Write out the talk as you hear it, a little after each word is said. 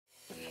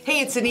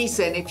Hey, it's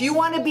Anissa, and if you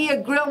want to be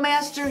a grill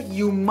master,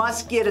 you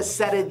must get a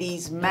set of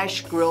these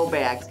mesh grill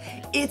bags.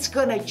 It's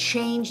gonna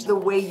change the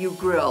way you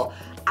grill.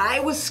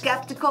 I was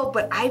skeptical,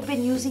 but I've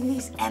been using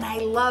these and I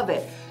love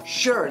it.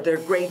 Sure, they're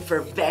great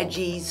for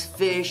veggies,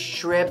 fish,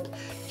 shrimp,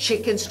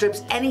 chicken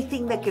strips,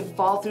 anything that can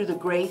fall through the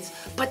grates,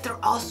 but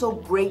they're also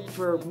great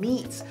for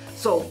meats.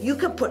 So you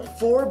could put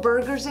 4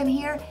 burgers in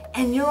here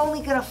and you're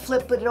only gonna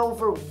flip it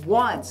over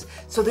once.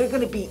 So they're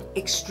gonna be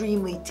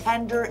extremely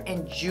tender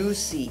and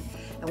juicy.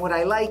 And what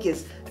I like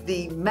is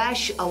the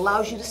mesh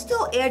allows you to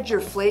still add your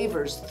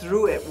flavors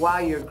through it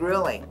while you're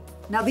grilling.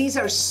 Now these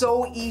are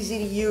so easy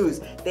to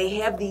use. They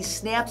have these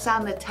snaps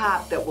on the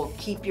top that will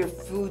keep your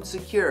food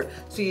secure.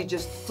 So you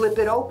just flip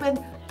it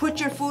open, put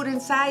your food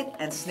inside,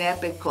 and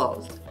snap it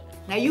closed.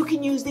 Now you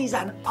can use these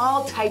on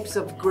all types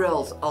of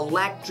grills,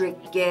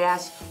 electric,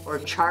 gas, or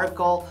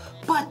charcoal,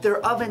 but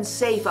they're oven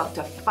safe up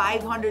to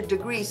 500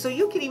 degrees, so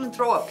you can even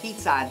throw a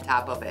pizza on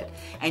top of it.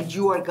 And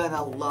you are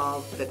gonna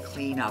love the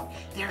cleanup.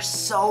 They're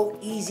so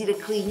easy to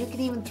clean. You can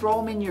even throw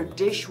them in your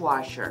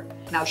dishwasher.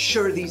 Now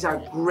sure, these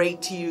are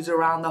great to use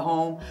around the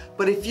home,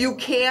 but if you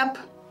camp,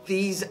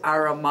 these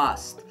are a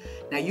must.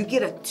 Now you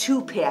get a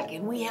 2-pack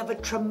and we have a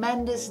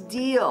tremendous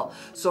deal.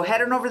 So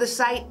head on over to the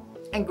site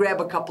and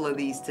grab a couple of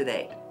these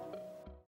today.